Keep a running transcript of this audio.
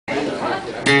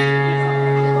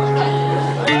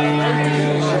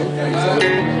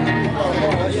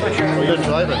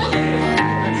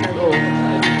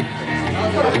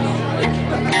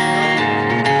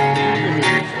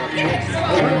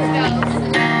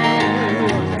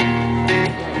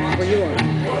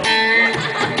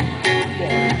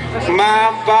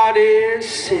body's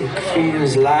sick,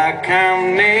 feels like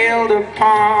I'm nailed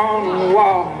upon a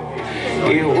wall.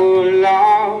 It will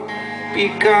all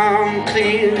become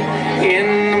clear in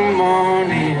the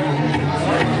morning.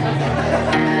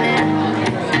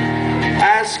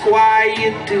 Ask why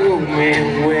you do me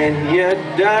when you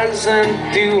doesn't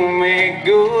do me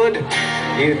good.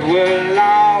 It will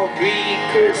all be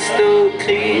crystal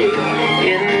clear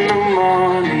in the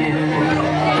morning.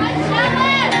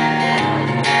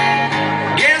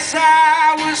 Guess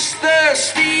I was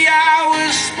thirsty, I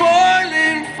was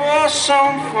spoiling for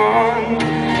some fun.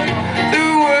 The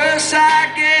worse I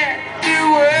get, the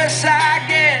worse I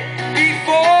get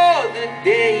before the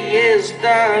day is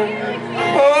done.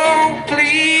 Oh,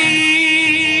 please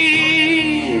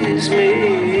me.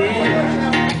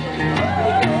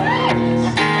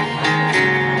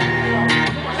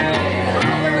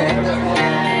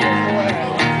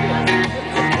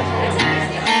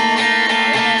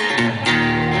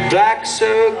 Black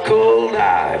circled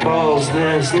eyeballs,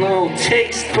 there's no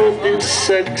taste for this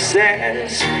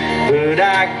success, but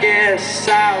I guess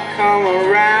I'll come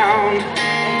around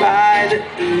by the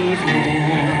evening.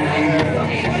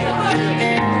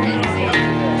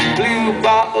 Blue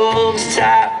bottles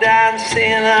tap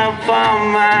dancing up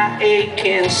on my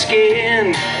aching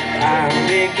skin. I'm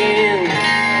begin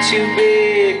to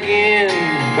begin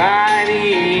by the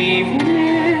evening.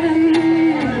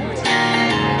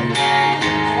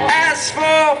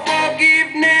 For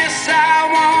forgiveness I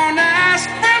won't ask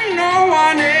from no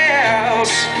one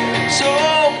else. So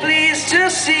pleased to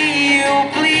see you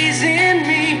pleasing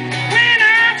me when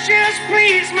I just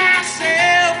please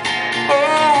myself.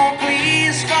 Oh,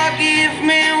 please forgive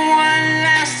me one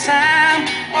last time.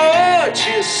 Oh,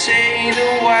 just say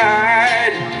the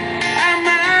word. Am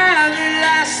I the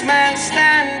last man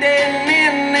standing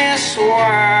in this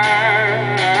world?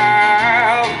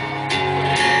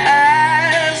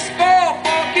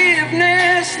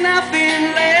 Nothing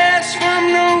less from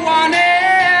no one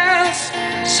else.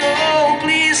 So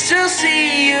pleased to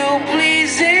see you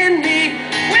pleasing me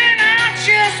when I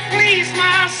just please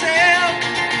myself.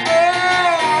 Oh,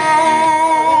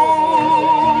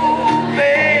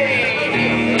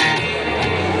 babe.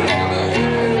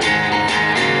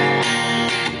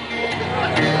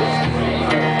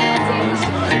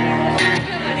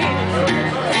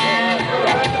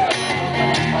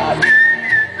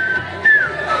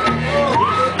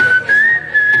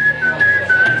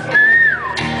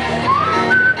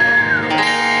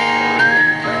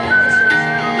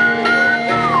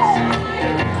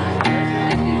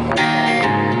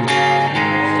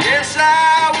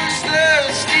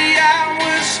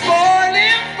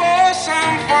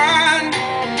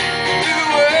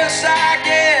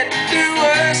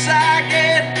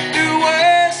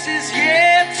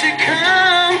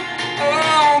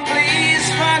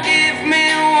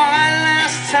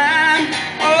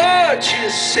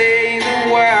 Just say the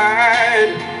word.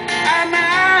 Am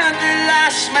I the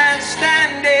last man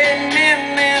standing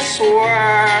in this world?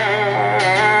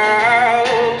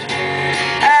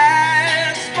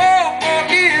 Ask for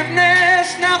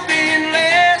forgiveness, nothing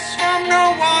less from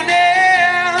no one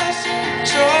else.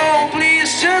 So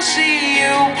pleased to see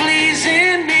you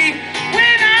pleasing me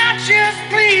when I just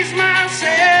please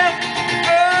myself.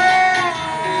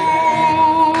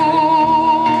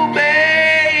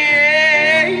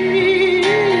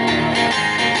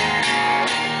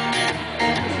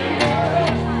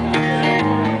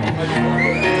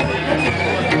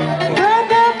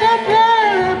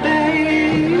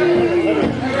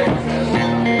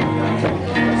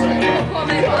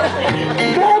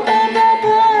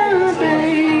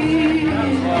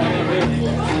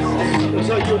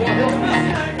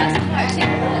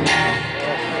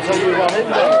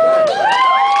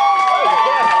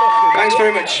 Thanks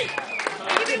very much.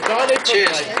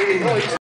 Cheers.